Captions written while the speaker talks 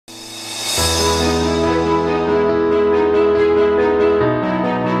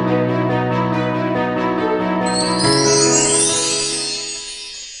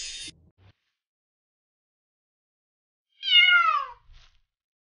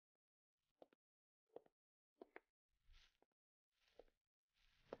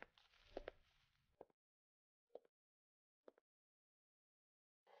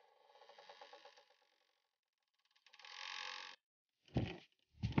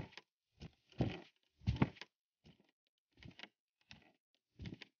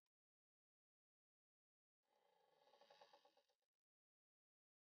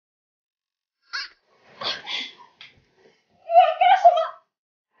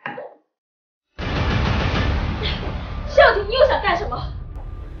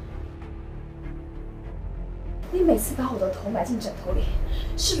你每次把我的头埋进枕头里，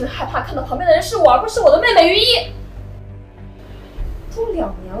是不是害怕看到旁边的人是我，而不是我的妹妹于一？都2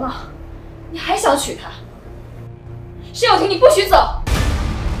年了，你还想娶她？沈有婷，你不许走！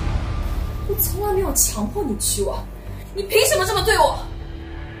我从来没有强迫你娶我，你凭什么这么对我？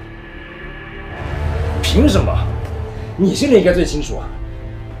凭什么？你心里应该最清楚啊！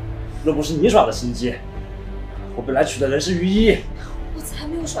若不是你耍的心机，我本来娶的人是于一。我才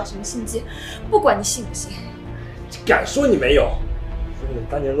没有耍什么心机，不管你信不信。敢说你没有？说不定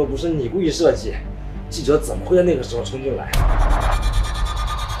当年若不是你故意设计，记者怎么会在那个时候冲进来？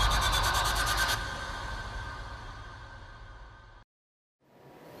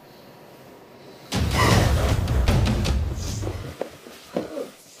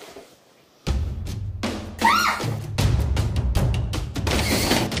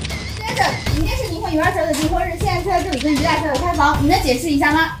女儿小姐订婚日，现在就在这里跟于大小姐开房，你能解释一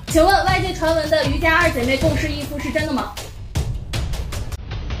下吗？请问外界传闻的于家2姐妹共侍一夫是真的吗？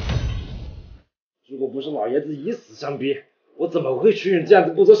如果不是老爷子以死相逼，我怎么会娶你这样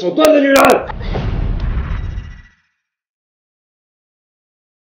子不择手段的女人？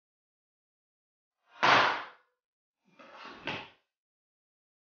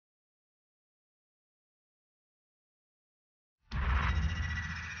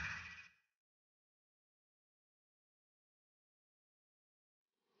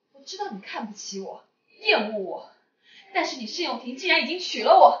我知道你看不起我，厌恶我，但是你沈有婷既然已经娶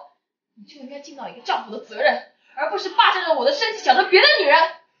了我，你就应该尽到一个丈夫的责任，而不是霸占着我的身体，想着别的女人。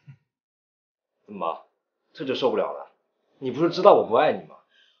怎么，这就受不了了？你不是知道我不爱你吗？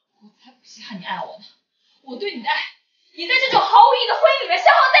我才不稀罕你爱我呢！我对你的爱，已在这种毫无意义的婚姻里面消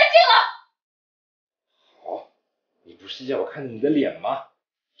耗殆尽了。好，你不是要我看你的脸吗？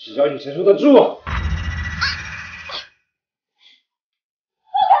只要你承受得住。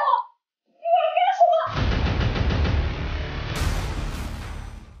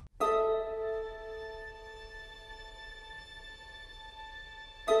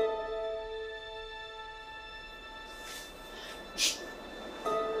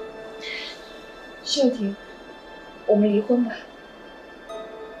沈有婷，我们离婚吧。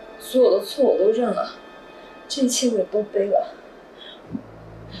所有的错我都认了，这一切我也都背了。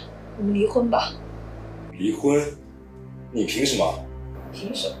我们离婚吧。离婚？你凭什么？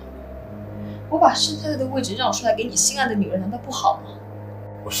凭什么？我把盛太太的位置让出来给你心爱的女人，难道不好吗？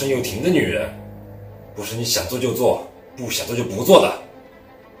我沈有婷的女人，不是你想做就做，不想做就不做的。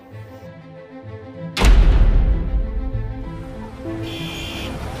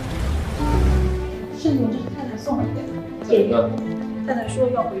盛总，这是太太送来的。这人呢？太太说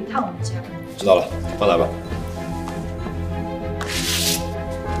要回一趟我们家。知道了，放来吧。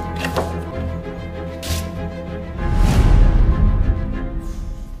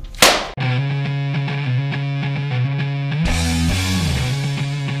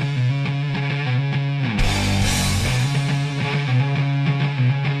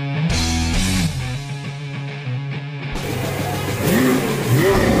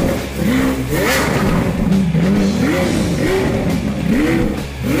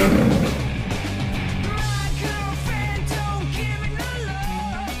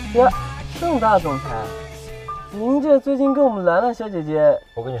呀，盛大总裁，您这最近跟我们兰兰小姐姐……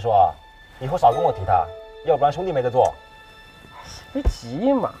我跟你说啊，以后少跟我提她，要不然兄弟没得做。别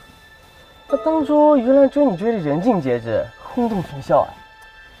急嘛，那当初于兰追你追得人尽皆知，轰动全校啊！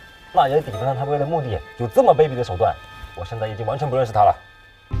那也抵得上她为了目的有这么卑鄙的手段。我现在已经完全不认识她了。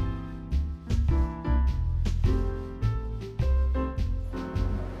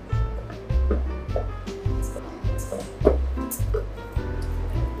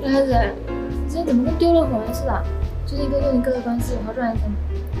女孩子，你今天怎么跟丢了魂似的？最近跟佑宁哥的关系有好转一些吗？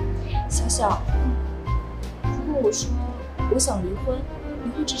小小，如果我说我想离婚，你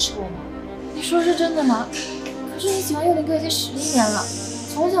会支持我吗？你说是真的吗？可是你喜欢佑宁哥已经11年了，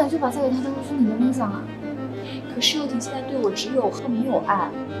从小你就把嫁给他当做是你的梦想啊。可是佑婷现在对我只有恨没有爱，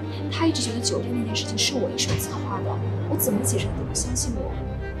他一直觉得酒店那件事情是我一手策划的，我怎么解释他都不相信我。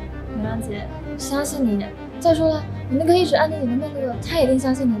美良姐，我相信你。再说了，你那个一直暗恋你的那个，他也一定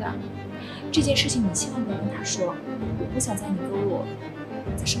相信你的。这件事情你千万不要跟他说，我不想在你跟我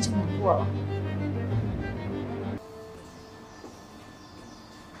再伤心难过了。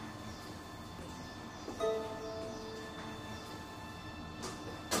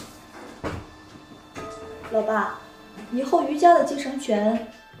老爸，以后于家的继承权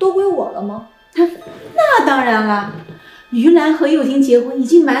都归我了吗？那当然了，于兰和佑婷结婚已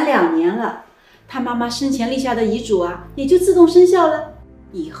经满2年了，他妈妈生前立下的遗嘱啊，也就自动生效了。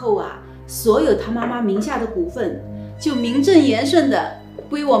以后啊，所有他妈妈名下的股份就名正言顺的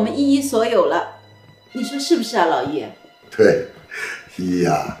归我们一一所有了。你说是不是啊，老爷？对，依依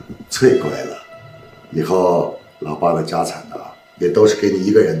呀，最乖了，以后老爸的家产呢，也都是给你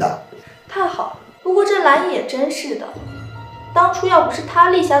一个人的。太好了，不过这兰也真是的，当初要不是他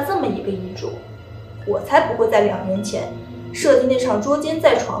立下这么一个遗嘱，我才不会在2年前设计那场捉奸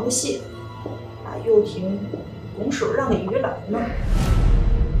在床的戏，把幼婷拱手让给于兰呢。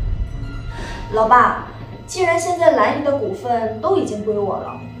老爸，既然现在兰姨的股份都已经归我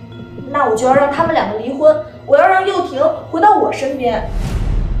了，那我就要让他们2个离婚，我要让幼婷回到我身边。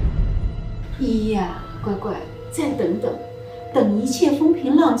依依呀，乖乖，再等等，等一切风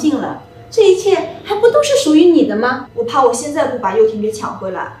平浪静了，这一切还不都是属于你的吗？我怕我现在不把幼婷给抢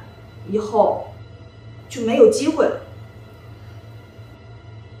回来，以后就没有机会了。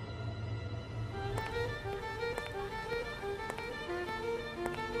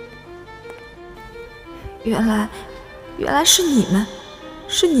原来是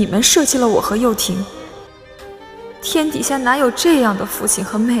你们设计了我和幼婷。天底下哪有这样的父亲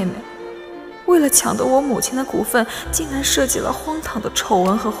和妹妹？为了抢得我母亲的股份，竟然设计了荒唐的丑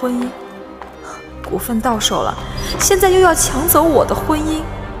闻和婚姻。股份到手了，现在又要抢走我的婚姻。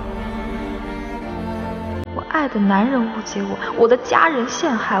我爱的男人误解我，我的家人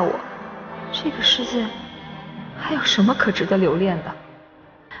陷害我，这个世界还有什么可值得留恋的？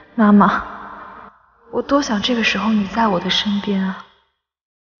妈妈，我多想这个时候你在我的身边啊！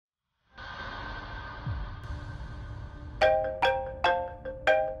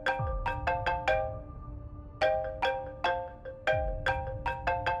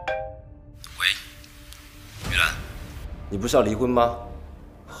喂，于兰，你不是要离婚吗？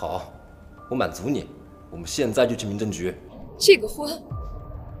好，我满足你，我们现在就去民政局。这个婚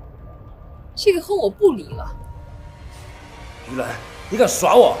我不离了。于兰，你敢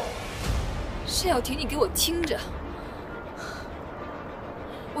耍我？单小婷，你给我听着，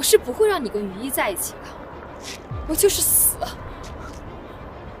我是不会让你跟于一在一起的。我就是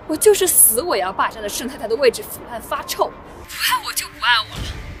死，我也要霸占了盛太太的位置，腐烂发臭。不爱我就不爱我了，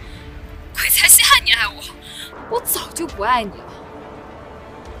鬼才稀罕你爱我，我早就不爱你了。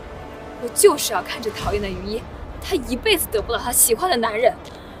我就是要看着讨厌的于一，她一辈子得不到她喜欢的男人，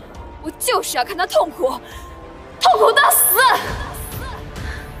我就是要看她痛苦到死。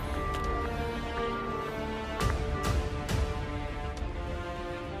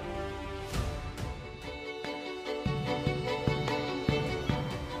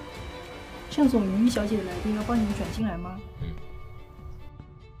向总于一小姐的来电，要帮你们转进来吗？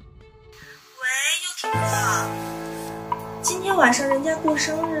喂，幼婷哥，今天晚上人家过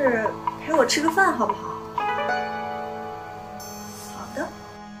生日，陪我吃个饭好不好？好的。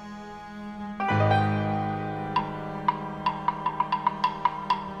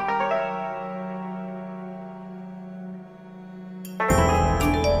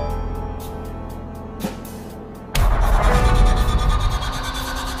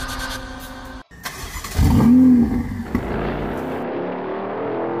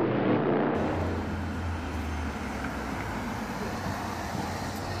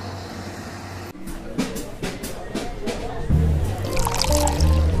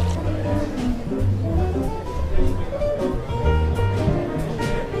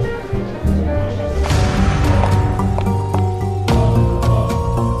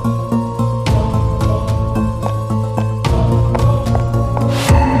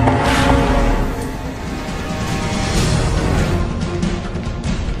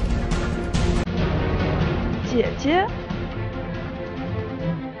姐姐，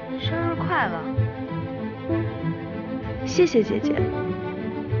生日快乐！谢谢姐姐。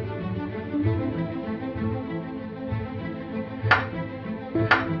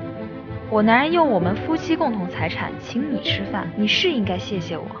我男人用我们夫妻共同财产请你吃饭，你是应该谢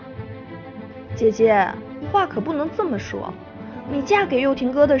谢我。姐姐，话可不能这么说。你嫁给幼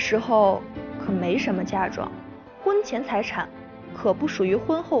婷哥的时候可没什么嫁妆，婚前财产可不属于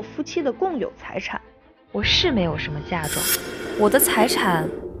婚后夫妻的共有财产。我是没有什么嫁妆，我的财产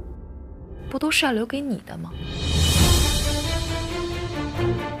不都是要留给你的吗？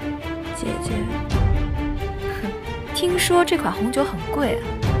姐姐，听说这款红酒很贵啊，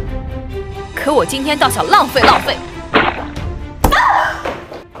可我今天倒想浪费。原来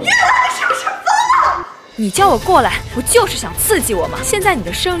是不是疯了？你叫我过来，不就是想刺激我吗？现在你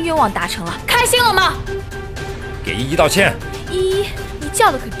的生日愿望达成了，开心了吗？给依依道歉。依依，你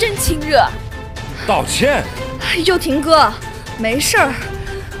叫的可真亲热。道歉。幼婷哥，没事儿，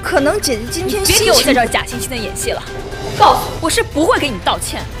可能姐姐今天别给我在这儿假惺惺的演戏了。我告诉你，我是不会给你道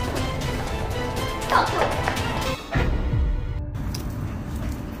歉。道歉。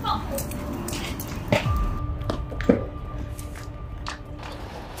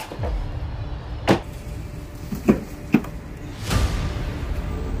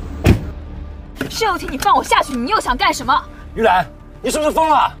施有婷，你放我下去，你又想干什么？于兰，你是不是疯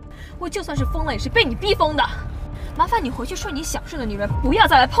了？我就算是疯了，也是被你逼疯的。麻烦你回去睡你想睡的女人，不要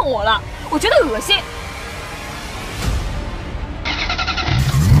再来碰我了，我觉得恶心。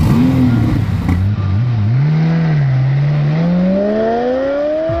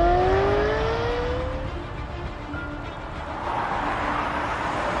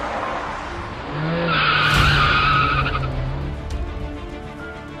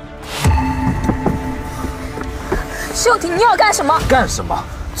施有婷，你要干什么？干什么？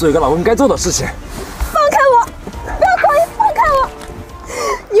做一个老公该做的事情。放开我！不要管你，放开我！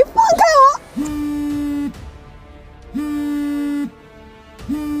你放开我！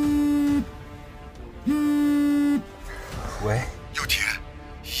喂，有婷，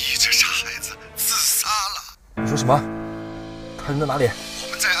依这傻孩子自杀了。你说什么？他人在哪里？我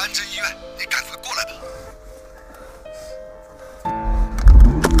们在安贞医院，你赶快过来吧。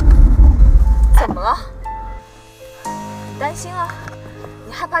怎么了？你担心啊？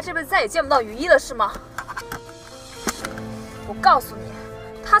你害怕这辈子再也见不到于一了是吗？我告诉你，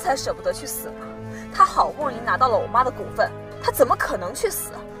他才舍不得去死呢。他好不容易拿到了我妈的股份，他怎么可能去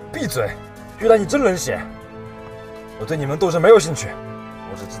死？闭嘴！于兰，你真冷血。我对你们斗争没有兴趣，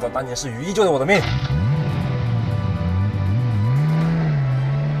我只知道当年是于一救了我的命。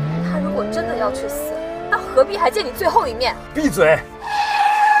他如果真的要去死，那何必还见你最后一面？闭嘴！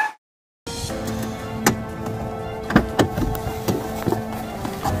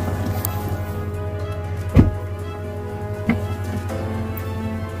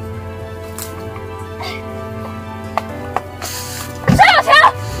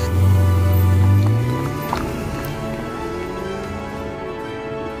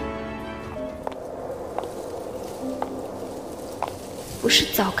不是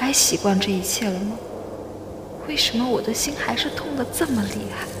早该习惯这一切了吗？为什么我的心还是痛得这么厉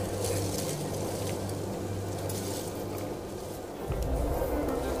害？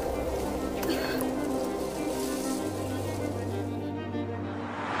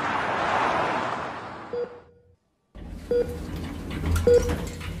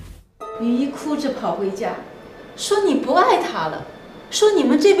于一哭着跑回家，说你不爱他了，说你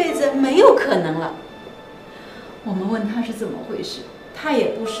们这辈子没有可能了。我们问他是怎么回事，他也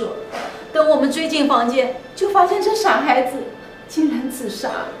不说。等我们追进房间，就发现这傻孩子竟然自杀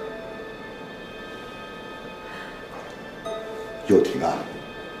了。有婷啊，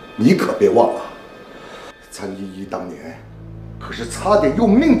你可别忘了，咱依依当年可是差点用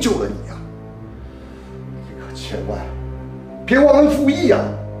命救了你呀！你可千万别忘恩负义呀！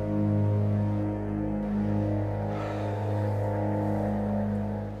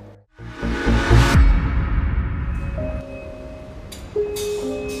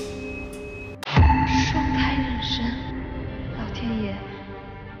双胎妊娠，老天爷，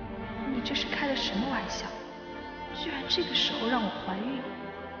你这是开的什么玩笑？居然这个时候让我怀孕，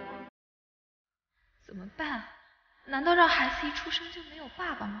怎么办？难道让孩子一出生就没有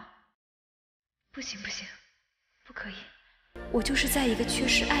爸爸吗？不行不行，不可以！我就是在一个缺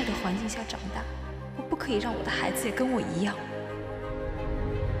失爱的环境下长大，我不可以让我的孩子也跟我一样。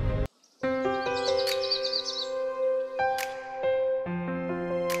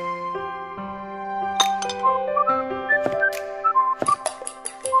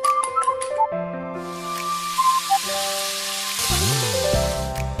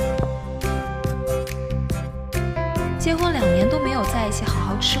结婚2年都没有在一起好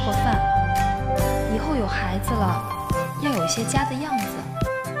好吃过饭，以后有孩子了，要有一些家的样子。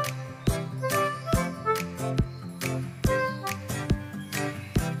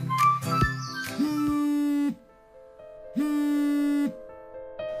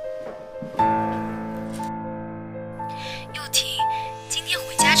又婷，今天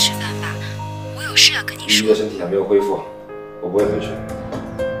回家吃饭吧，我有事要跟你说。依依的身体还没有恢复，我不会回去。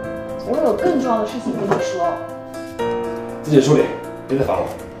我有更重要的事情跟你说。自己处理，别再烦我。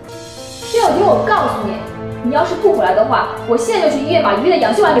施有婷，我告诉你，你要是不回来的话，我现在就去医院把于的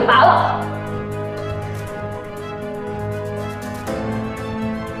氧气管给拔了。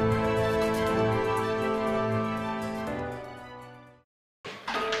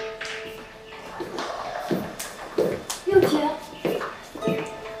又婷，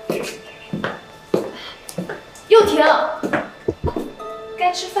又婷，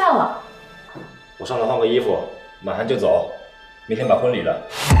该吃饭了。我上楼换个衣服，马上就走，明天把婚离了。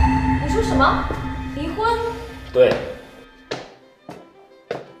你说什么？离婚？对。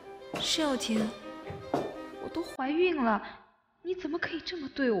施有婷，我都怀孕了，你怎么可以这么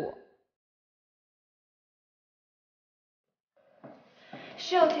对我？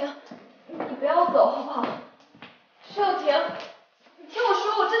施有婷，你不要走好不好？施有婷，你听我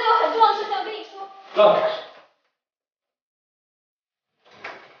说，我真的有很重要的事情要跟你说。让开！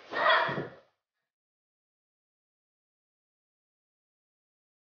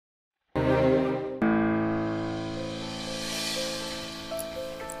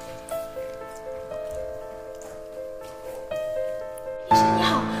医生你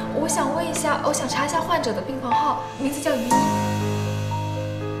好，我想问一下，我想查一下患者的病房号，名字叫于一。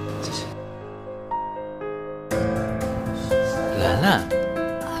谢谢。兰兰。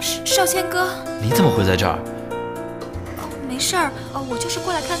少谦哥，你怎么会在这儿？没事儿，我就是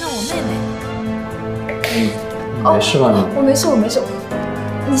过来看看我妹妹。你没事吧你？我没事，我没事。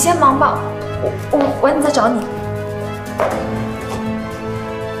你先忙吧，我晚点再找你。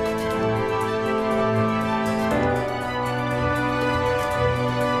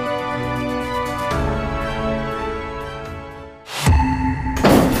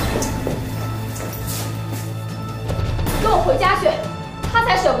跟我回家去，他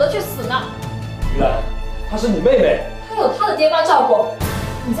才舍不得去死呢。于兰，她是你妹妹，她有她的爹妈照顾，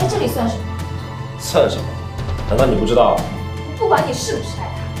你在这里算什么？算什么？难道你不知道？不管你是不是爱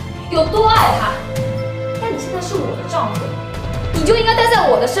他，有多爱他，但你现在是我的丈夫，你就应该待在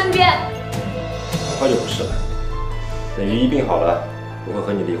我的身边。很快就不是了。等于一病好了，我会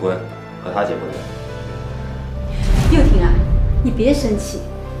和你离婚，和他结婚的。幼婷啊，你别生气。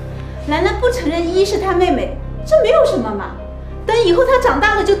兰兰不承认依依是她妹妹，这没有什么嘛。等以后她长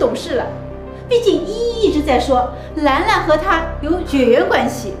大了就懂事了。毕竟依依一直在说兰兰和她有血缘关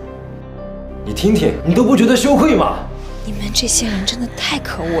系。你听听，你都不觉得羞愧吗？你们这些人真的太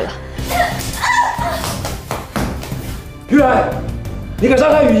可恶了。于兰，你敢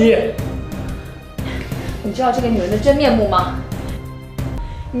伤害雨衣？你知道这个女人的真面目吗？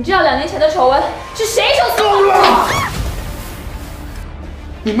你知道2年前的丑闻是谁手撕的？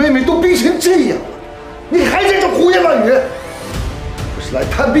你妹妹都病成这样了，你还在这胡言乱语！不是来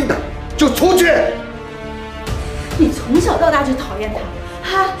探病的，就出去！你从小到大就讨厌他，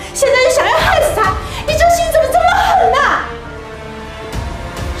啊，现在又想要害死他，你这心怎么这么狠呢？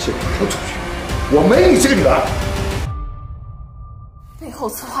现在马上出去，我没你这个女儿！背后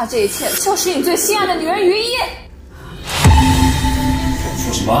策划这一切，就是你最心爱的女人于一。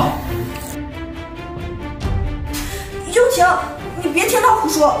说什么？幼婷，你别听他胡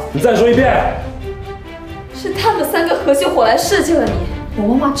说。你再说一遍。是他们3个合起伙来设计了你。我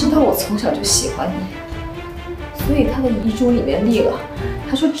妈妈知道我从小就喜欢你，所以她的遗嘱里面立了，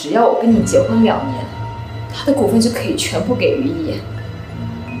她说只要我跟你结婚2年，她的股份就可以全部给于一。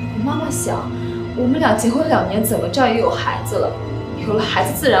我妈妈想，我们俩结婚2年，怎么着也有孩子了，有了孩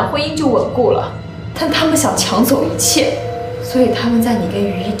子自然婚姻就稳固了。但他们想抢走一切，所以他们在你跟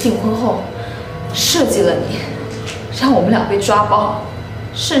于一订婚后，设计了你，让我们俩被抓包，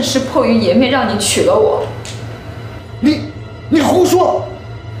甚至迫于颜面让你娶了我。你胡说！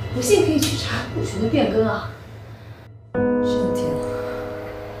不信可以去查股权的变更啊。这天，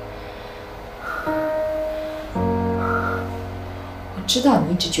我知道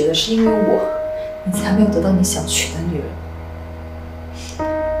你一直觉得是因为我，你才没有得到你想娶的女人。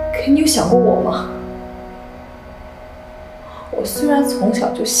可你有想过我吗？我虽然从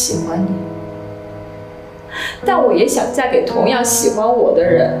小就喜欢你，但我也想嫁给同样喜欢我的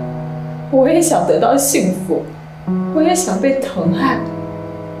人，我也想得到幸福，我也想被疼爱。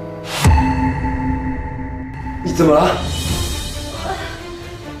你怎么了？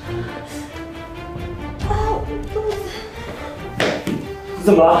我肚子。你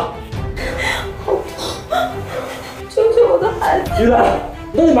怎么了？好痛！救救我的孩子！于兰，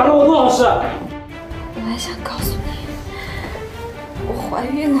你到底瞒了我多少事？本来想告诉你，我怀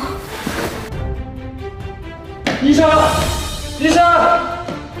孕了。医生，医生！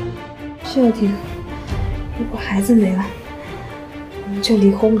秀婷，如果孩子没了，我们就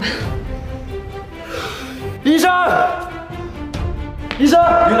离婚吧。医生，医生！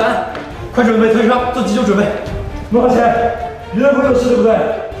于兰，快准备推车，做急救准备。多少钱？于兰会有事对不对？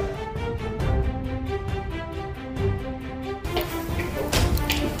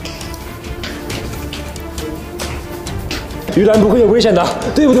于兰不会有危险的，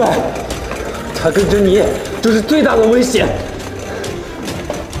对不对？他跟着你就是最大的危险。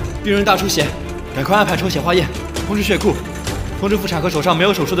病人大出血，赶快安排抽血化验，通知血库，通知妇产科手上没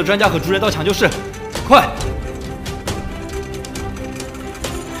有手术的专家和主任到抢救室，快！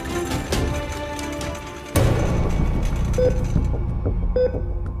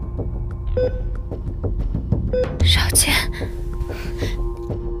少谦，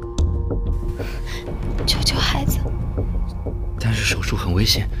救救孩子！但是手术很危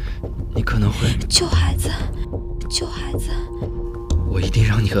险，你可能会……救孩子，救孩子！我一定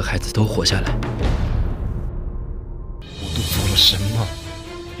让你和孩子都活下来。我做错了什么？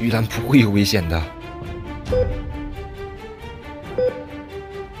玉兰不会有危险的。病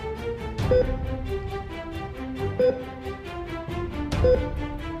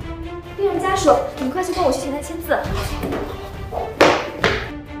人家属，你们快去帮我去前台签字。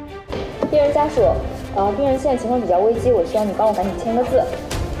病人家属，病人现在情况比较危机，我需要你帮我赶紧签个字。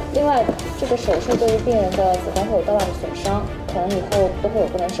另外，这个手术对于病人的子宫会有较大的损伤，可能以后都会有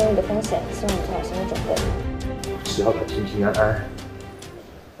不能生育的风险，希望你做好心理准备。只要他平平安安。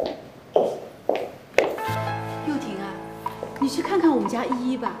佑婷啊，你去看看我们家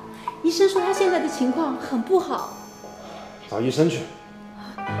依依吧，医生说她现在的情况很不好。找医生去。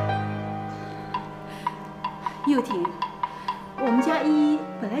佑婷，我们家依依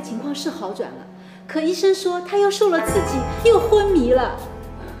本来情况是好转了，可医生说她又受了刺激，又昏迷了。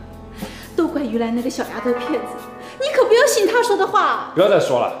都怪于兰那个小丫头片子，你可不要信她说的话。不要再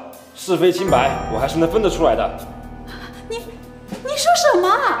说了，是非清白我还是能分得出来的。你说什么？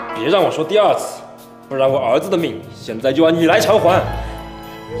别让我说第二次，不然我儿子的命现在就要你来偿还。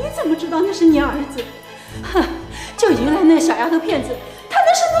你怎么知道那是你儿子？哼，就于兰那个小丫头片子，她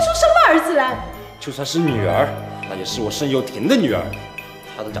能生得出什么儿子来？就算是女儿，那也是我盛又婷的女儿，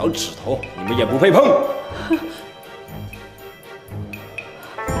她的脚趾头你们也不配碰。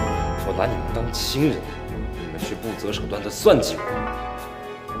我拿你们当亲人，你们却不择手段的算计我。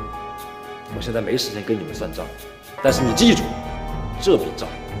我现在没时间跟你们算账，但是你记住，这笔账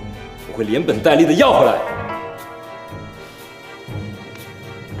我会连本带利的要回来。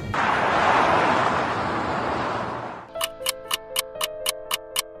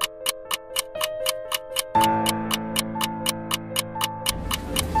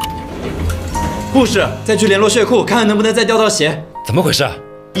护士，再去联络血库，看看能不能再调到血。怎么回事？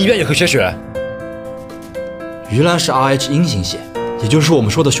医院也会缺血？于兰是 RH 阴型血，也就是我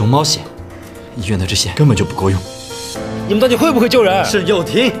们说的熊猫血。医院的这些根本就不够用。你们到底会不会救人？是佑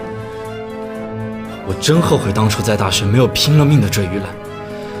婷。我真后悔当初在大学没有拼了命的追于兰，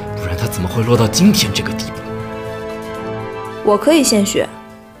不然她怎么会落到今天这个地步？我可以献血，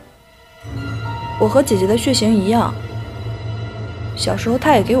我和姐姐的血型一样。小时候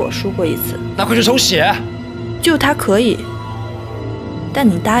她也给我输过一次。那快去抽血。就她可以，但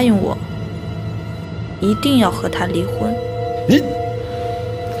你答应我，一定要和她离婚。你。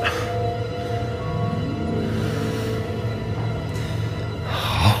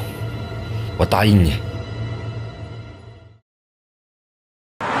好，我答应你。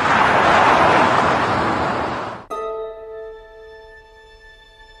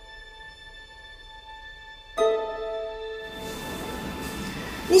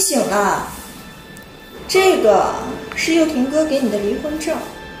你醒了，这个是佑廷哥给你的离婚证。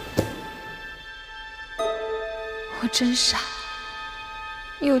我真傻，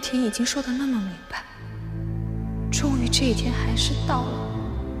佑廷已经说得那么明白，终于这一天还是到了。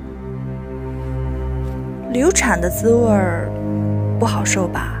流产的滋味儿不好受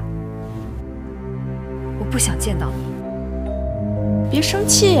吧？我不想见到你。别生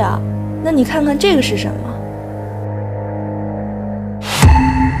气呀，那你看看这个是什么？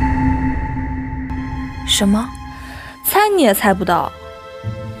什么？猜你也猜不到，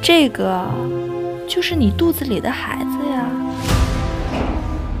这个就是你肚子里的孩子呀！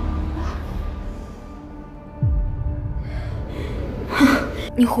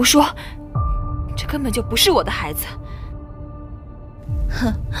你胡说，这根本就不是我的孩子。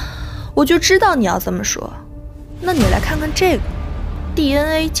哼，我就知道你要这么说。那你来看看这个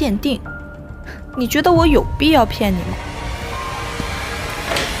DNA 鉴定，你觉得我有必要骗你吗？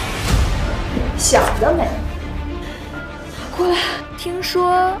想得美！过来，听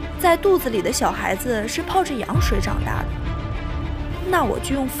说在肚子里的小孩子是泡着羊水长大的，那我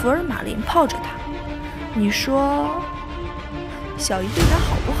就用福尔马林泡着它。你说，小姨对他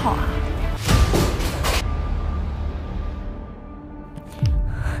好不好啊？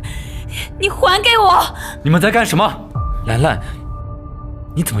你还给我！你们在干什么？兰兰，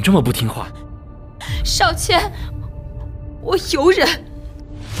你怎么这么不听话？少谦，我有忍。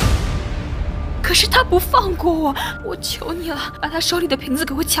可是他不放过我，我求你了，把他手里的瓶子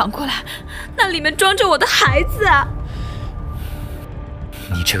给我抢过来，那里面装着我的孩子啊！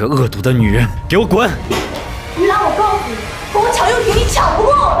你这个恶毒的女人，给我滚！于兰，我告诉你，和我抢佑廷，你抢不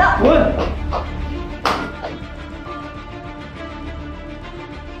过我的！滚！